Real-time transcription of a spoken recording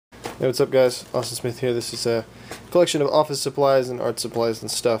Hey, what's up guys? Austin Smith here. This is a collection of office supplies and art supplies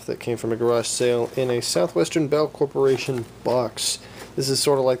and stuff that came from a garage sale in a Southwestern Bell Corporation box. This is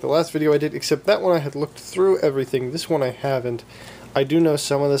sort of like the last video I did, except that one I had looked through everything. This one I haven't. I do know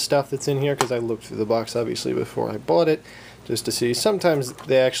some of the stuff that's in here because I looked through the box obviously before I bought it, just to see. Sometimes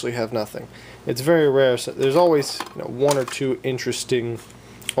they actually have nothing. It's very rare. So there's always one or two interesting,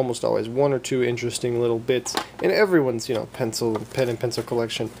 almost always one or two interesting little bits in everyone's pencil and pen and pencil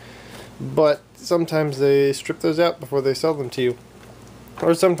collection. But sometimes they strip those out before they sell them to you.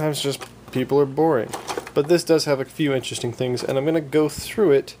 Or sometimes just people are boring. But this does have a few interesting things, and I'm going to go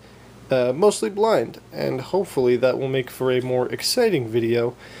through it mostly blind. And hopefully that will make for a more exciting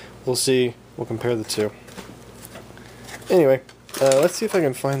video. We'll see. We'll compare the two. Anyway, let's see if I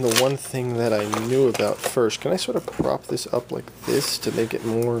can find the one thing that I knew about first. Can I sort of prop this up like this to make it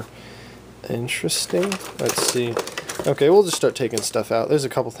more interesting? Let's see. Okay, we'll just start taking stuff out. There's a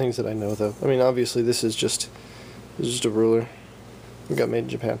couple things that I know though. I mean, obviously this is just a ruler. We got made in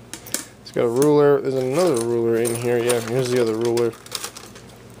Japan. It's got a ruler. There's another ruler in here. Yeah, here's the other ruler.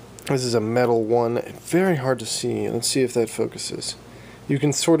 This is a metal one. Very hard to see. Let's see if that focuses. You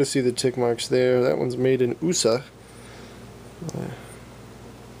can sort of see the tick marks there. That one's made in USA.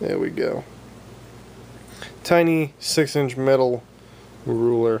 There we go. Tiny 6-inch metal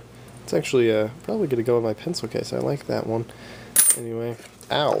ruler. It's actually probably going to go in my pencil case. I like that one. Anyway,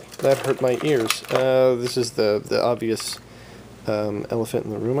 ow, that hurt my ears. This is the obvious elephant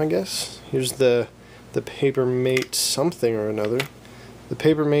in the room, I guess. Here's the Papermate something or another. The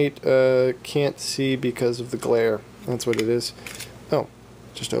Papermate can't see because of the glare. That's what it is. Oh,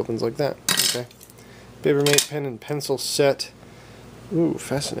 it just opens like that. Okay. Papermate pen and pencil set. Ooh,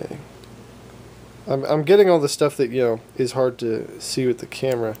 fascinating. I'm getting all the stuff that is hard to see with the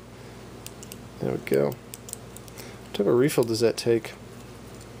camera. There we go. What type of refill does that take?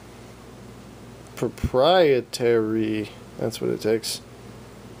 Proprietary. That's what it takes.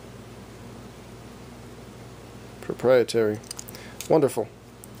 Proprietary. Wonderful.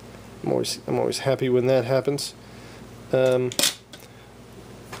 I'm always happy when that happens. I'm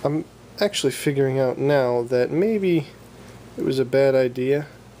actually figuring out now that maybe it was a bad idea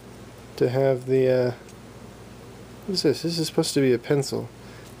to have the what is this? This is supposed to be a pencil.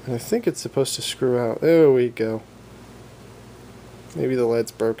 And I think it's supposed to screw out. There we go. Maybe the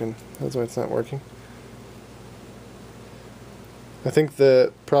light's broken. That's why it's not working. I think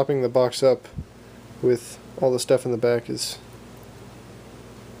the propping the box up with all the stuff in the back is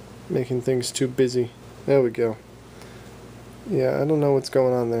making things too busy. There we go. Yeah, I don't know what's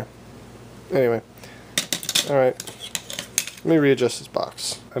going on there. Anyway. Alright. Let me readjust this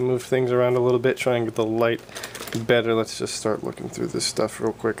box. I moved things around a little bit, try and get the light better. Let's just start looking through this stuff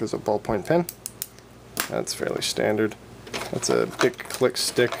real quick. There's a ballpoint pen. That's fairly standard. That's a Bic Click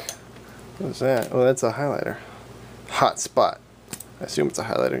Stick. What is that? Oh, that's a highlighter. Hot Spot. I assume it's a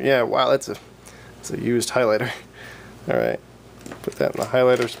highlighter. Yeah, wow, that's a used highlighter. Alright, put that in the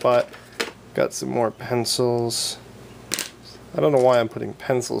highlighter spot. Got some more pencils. I don't know why I'm putting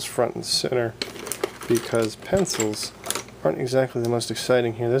pencils front and center, because pencils aren't exactly the most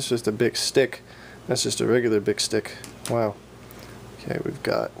exciting here. That's just a Bic stick. That's just a regular Bic stick. Wow. Okay, we've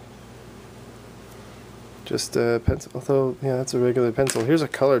got just a pencil. Although, yeah, that's a regular pencil. Here's a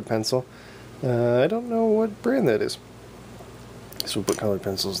colored pencil. I don't know what brand that is. So we'll put colored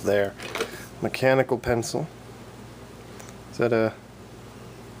pencils there. Mechanical pencil. Is that a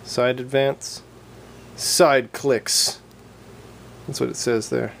side advance? Side clicks. That's what it says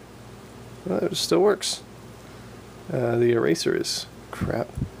there. Well, it still works. The eraser is crap.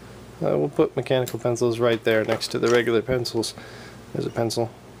 We'll put mechanical pencils right there next to the regular pencils. There's a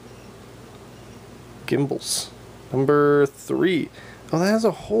pencil. Gimbals. Number 3. Oh, that has a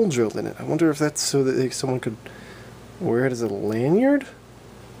hole drilled in it. I wonder if that's so that someone could wear it as a lanyard?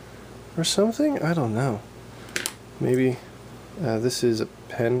 Or something? I don't know. Maybe this is a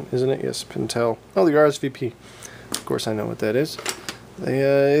pen, isn't it? Yes, Pentel. Oh, the RSVP. Of course I know what that is.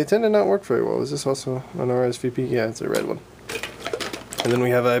 They tend to not work very well. Is this also an RSVP? Yeah, it's a red one. And then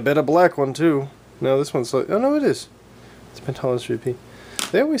we have, I bet, a black one too. No, this one's like, oh no, it is. It's Pentel RSVP.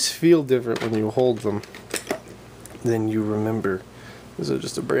 They always feel different when you hold them than you remember. This is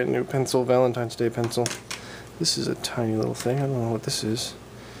just a brand new pencil, Valentine's Day pencil. This is a tiny little thing. I don't know what this is.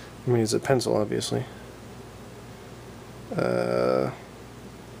 I mean, it's a pencil, obviously.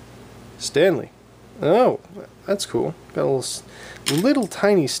 Stanley. Oh, that's cool. Got a little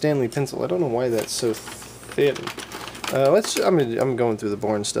tiny Stanley pencil. I don't know why that's so thin. I'm going through the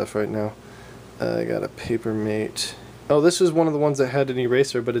boring stuff right now. I got a Papermate. Oh, this is one of the ones that had an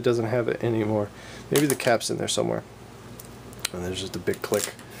eraser, but it doesn't have it anymore. Maybe the cap's in there somewhere. And there's just a Bic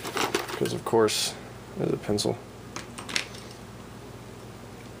Click. because of course there's a pencil.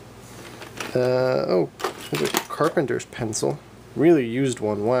 Oh, there's a carpenter's pencil. Really used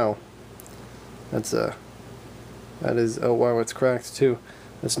one. Wow. That is, oh wow, it's cracked too.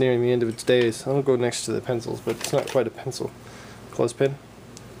 That's nearing the end of its days. I'll go next to the pencils, but it's not quite a pencil. Clothespin.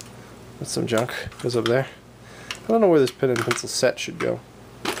 That's some junk. Goes up there. I don't know where this pen and pencil set should go.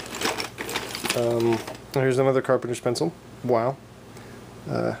 Here's another carpenter's pencil. Wow.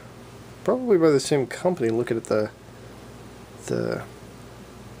 Probably by the same company. Looking at the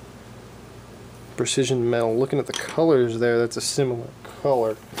precision metal. Looking at the colors there, that's a similar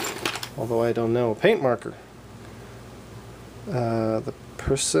color. Although I don't know. Paint marker. The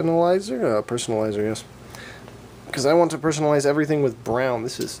personalizer? Personalizer, yes. Because I want to personalize everything with brown.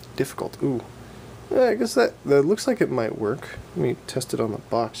 This is difficult. Ooh. Yeah, I guess that looks like it might work. Let me test it on the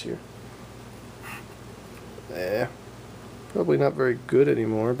box here. Probably not very good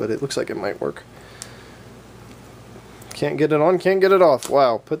anymore, but it looks like it might work. Can't get it on, can't get it off.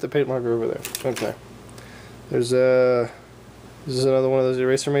 Wow, put the paint marker over there. Okay. There's this is another one of those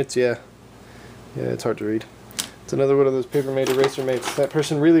eraser mates? Yeah. Yeah, it's hard to read. It's another one of those Papermate eraser mates. That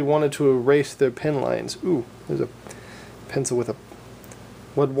person really wanted to erase their pen lines. Ooh, there's a pencil with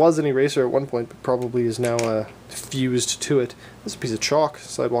what was an eraser at one point, but probably is now fused to it. This is a piece of chalk,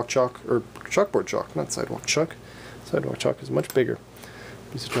 sidewalk chalk, or chalkboard chalk, not sidewalk chalk. Sidewalk chalk is much bigger.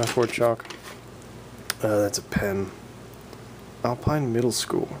 Piece of chalkboard chalk. That's a pen. Alpine Middle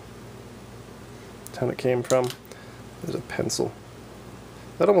School. Town it came from. There's a pencil.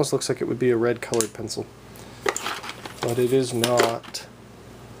 That almost looks like it would be a red colored pencil. But it is not.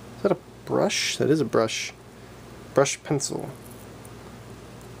 Is that a brush? That is a brush. Brush pencil.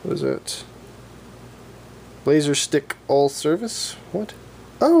 What is it? Laser stick all service? What?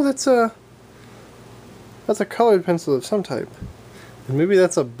 Oh, that's a colored pencil of some type. And maybe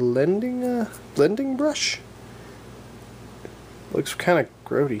that's a blending brush? Looks kind of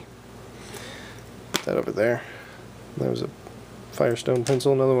grody. Put that over there. That was a Firestone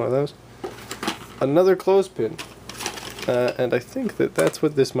pencil, another one of those. Another clothespin. And I think that's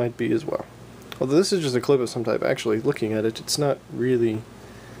what this might be as well. Although this is just a clip of some type. Actually, looking at it, it's not really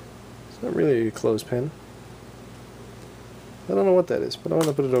a clothespin. I don't know what that is, but I want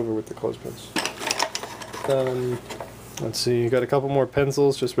to put it over with the clothespins. Let's see, you got a couple more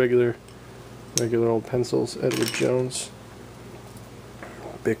pencils, just regular old pencils. Edward Jones.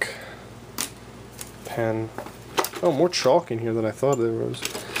 Bic pen. Oh, more chalk in here than I thought there was.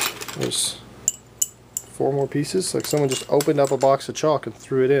 There's 4 more pieces. Like someone just opened up a box of chalk and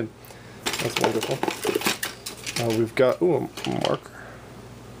threw it in. That's wonderful. We've got, ooh, a marker.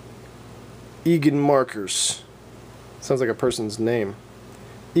 Egan Markers. Sounds like a person's name.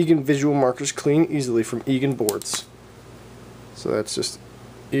 Egan visual markers clean easily from Egan boards. So that's just,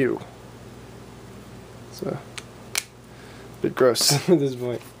 ew. It's a bit gross at this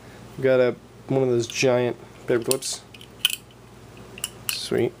point. We've got one of those giant paper clips.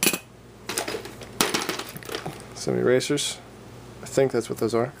 Sweet. Some erasers. I think that's what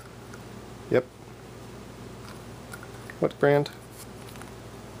those are. Yep. What brand?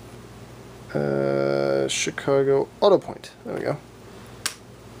 Chicago AutoPoint. There we go.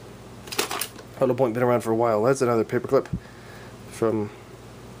 AutoPoint been around for a while. That's another paperclip from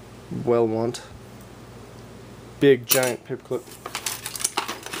Wellmont. Big giant paperclip.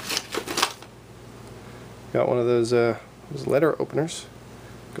 Got one of those letter openers.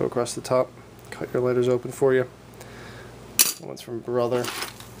 Go across the top, cut your letters open for you. That one's from Brother.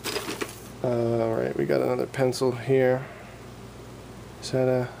 Alright, we got another pencil here. Is that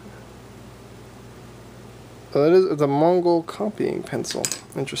a... Oh, that is the Mongol copying pencil.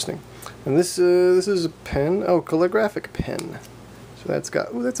 Interesting. And this is a pen. Oh, calligraphic pen. So that's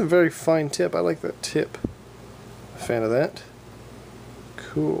got... Oh, that's a very fine tip. I like that tip. A fan of that.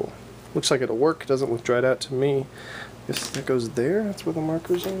 Cool. Looks like it'll work. Doesn't look dried out to me. Guess that goes there. That's where the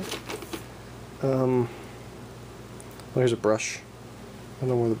markers are. Well, here's a brush. I don't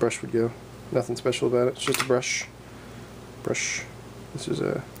know where the brush would go. Nothing special about it. It's just a brush. Brush. This is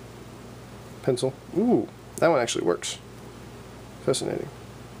a pencil. Ooh, that one actually works. Fascinating.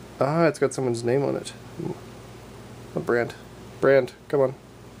 Ah, it's got someone's name on it. What brand? Brand. Come on.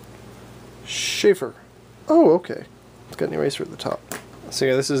 Schaefer. Oh, okay. It's got an eraser at the top. So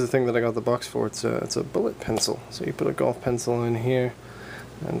yeah, this is the thing that I got the box for. It's a bullet pencil. So you put a golf pencil in here,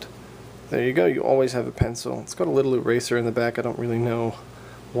 and there you go. You always have a pencil. It's got a little eraser in the back. I don't really know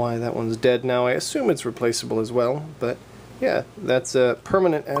why that one's dead now. I assume it's replaceable as well, but yeah, that's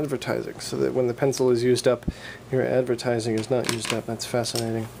permanent advertising, so that when the pencil is used up, your advertising is not used up. That's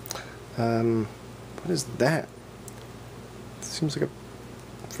fascinating. What is that? It seems like a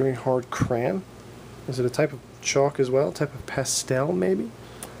very hard crayon. Is it a type of chalk as well? Type of pastel, maybe?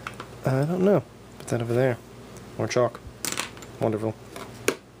 I don't know. Put that over there. More chalk. Wonderful.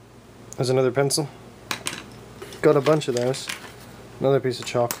 There's another pencil. Got a bunch of those. Another piece of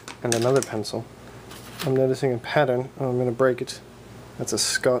chalk and another pencil. I'm noticing a pattern. Oh, I'm going to break it. That's a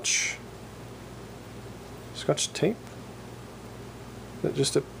Scotch tape? Is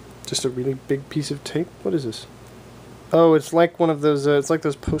that just a really big piece of tape? What is this? Oh, it's like one of those, it's like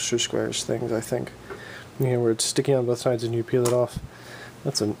those poster squares things, I think. Yeah, where it's sticky on both sides and you peel it off.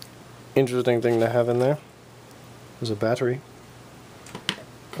 That's an interesting thing to have in there. There's a battery.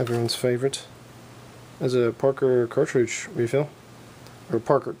 Everyone's favorite. There's a Parker cartridge refill. Or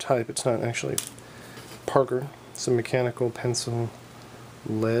Parker type, it's not actually Parker. Some mechanical pencil.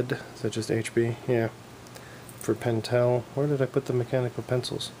 Lead. Is that just HB? Yeah. For Pentel. Where did I put the mechanical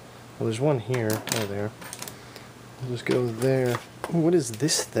pencils? Well, there's one here. Oh, there. I'll just go there. Oh, what is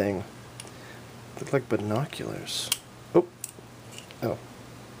this thing? Look like binoculars. Oh. Oh.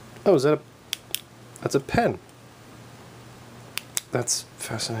 Oh, is that a... That's a pen. That's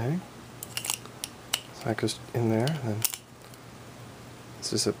fascinating. So that goes in there, and then...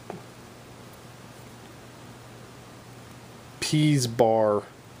 This is a... Peas bar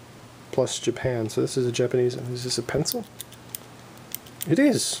plus Japan. So this is a Japanese... Is this a pencil? It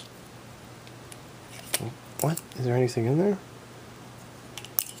is! What? Is there anything in there?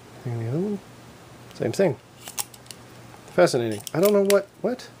 Anything in the other one? Same thing. Fascinating. I don't know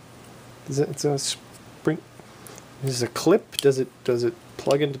what? Is it? It's a spring. Is this a clip? Does it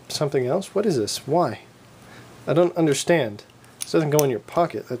plug into something else? What is this? Why? I don't understand. This doesn't go in your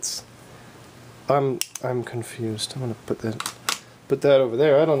pocket. That's. I'm confused. I'm gonna put that over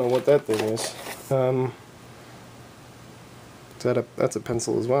there. I don't know what that thing is. That's a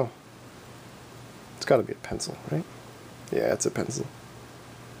pencil as well. It's got to be a pencil, right? Yeah, it's a pencil.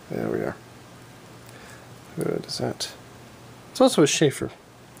 There we are. Good is that? It's also a Schaefer.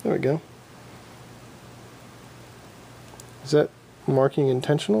 There we go. Is that marking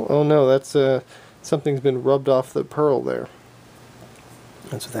intentional? Oh no, that's something's been rubbed off the pearl there.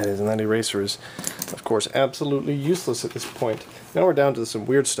 That's what that is, and that eraser is, of course, absolutely useless at this point. Now we're down to some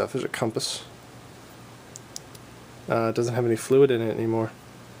weird stuff. There's a compass. It doesn't have any fluid in it anymore.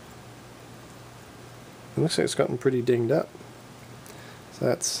 It looks like it's gotten pretty dinged up. So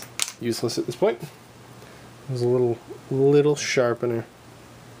that's useless at this point. There's a little sharpener.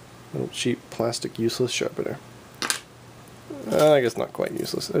 Little cheap plastic useless sharpener. I guess not quite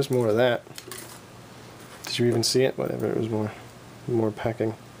useless. There's more of that. Did you even see it? Whatever, it was more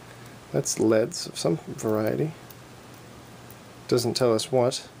packing. That's leads of some variety. Doesn't tell us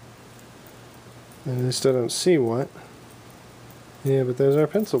what. And I still don't see what. Yeah, but there's our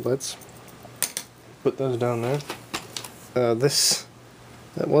pencil leads. Put those down there.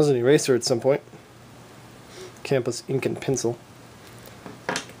 That was an eraser at some point. Campus ink and pencil.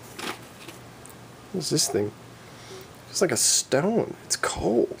 What's this thing? It's like a stone. It's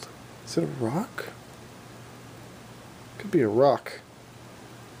cold. Is it a rock? Could be a rock.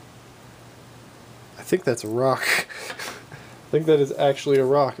 I think that's a rock. I think that is actually a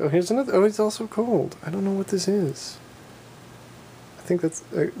rock. Oh, here's another. Oh, it's also cold. I don't know what this is. I think it's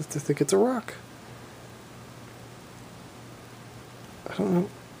a rock. I don't know.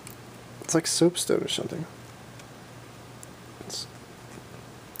 It's like soapstone or something.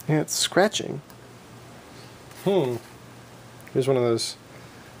 It's scratching. Here's one of those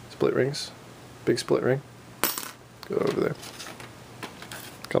split rings. Big split ring. Go over there.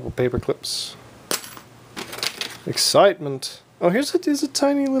 A couple paper clips. Excitement. Oh, here's a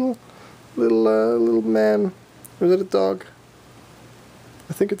tiny little man. Or is that a dog?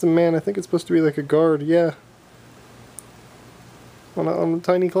 I think it's a man. I think it's supposed to be like a guard. Yeah. On a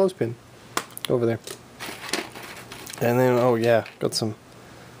tiny clothespin. Over there. And then, oh yeah, got some.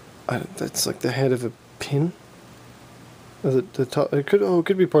 That's like the head of a pin. The top. It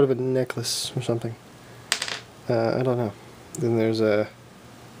could be part of a necklace or something. I don't know. Then there's an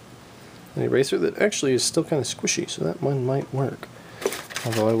eraser that actually is still kind of squishy, so that one might work.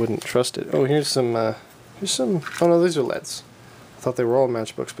 Although I wouldn't trust it. Oh, here's some. Oh no, these are leads. I thought they were all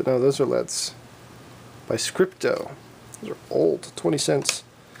matchbooks, but no, those are leads. By Scripto. Those are old, 20 cents.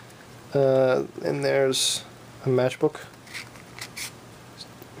 And there's a matchbook.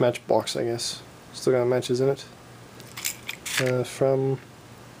 Matchbox, I guess. Still got matches in it.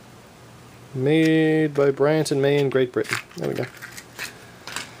 Made by Bryant and May in Great Britain. There we go.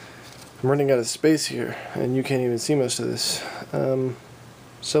 I'm running out of space here, and you can't even see most of this.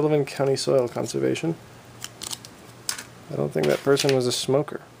 Sullivan County Soil Conservation. I don't think that person was a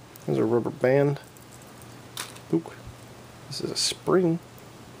smoker. There's a rubber band. Ooh. This is a spring.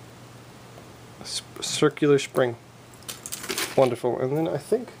 circular spring. Wonderful. And then I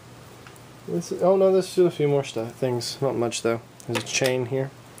think this is, oh no, there's still a few more things. Not much though. There's a chain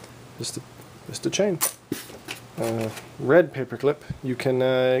here. Just a chain. Red paperclip. You can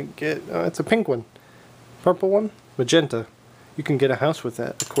get. It's a pink one. Purple one. Magenta. You can get a house with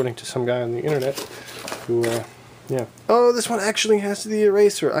that, according to some guy on the internet. Who, yeah. Oh, this one actually has the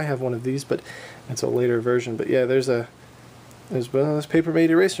eraser. I have one of these, but it's a later version. But yeah, there's one of those Papermate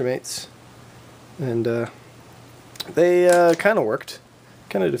eraser mates, and they kind of worked.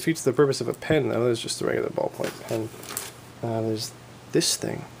 Kind of defeats the purpose of a pen, though. There's just a regular ballpoint pen. There's this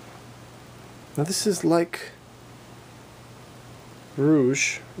thing. Now this is like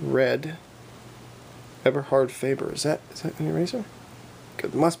Rouge Red Eberhard Faber. Is that an eraser?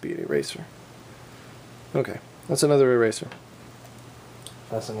 It must be an eraser. Okay, that's another eraser.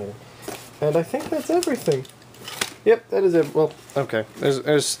 Fascinating. And I think that's everything. Yep, that is it. Well, okay.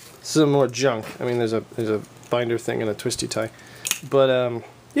 There's some more junk. I mean, there's a binder thing and a twisty tie. But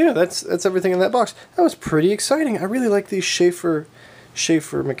yeah, that's everything in that box. That was pretty exciting. I really like these Schaefer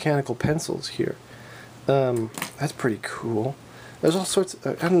mechanical pencils here. That's pretty cool. There's all sorts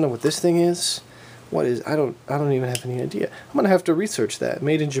of, I don't know what this thing is. What is, I don't even have any idea. I'm gonna have to research that.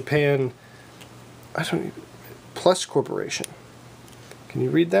 Made in Japan. Plus Corporation. Can you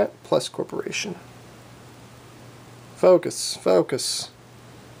read that? Plus Corporation. Focus, focus,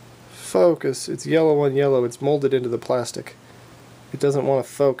 focus. It's yellow on yellow. It's molded into the plastic. It doesn't want to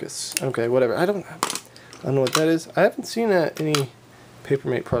focus. Okay, whatever. I don't know what that is. I haven't seen any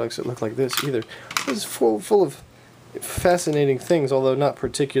Papermate products that look like this either. This is full of fascinating things, although not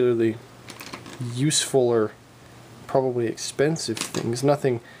particularly useful or probably expensive things.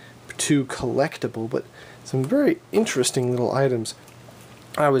 Nothing too collectible, but some very interesting little items.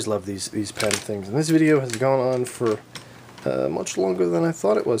 I always love these pen things, and this video has gone on for much longer than I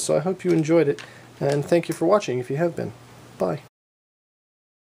thought it was, so I hope you enjoyed it, and thank you for watching if you have been. Bye.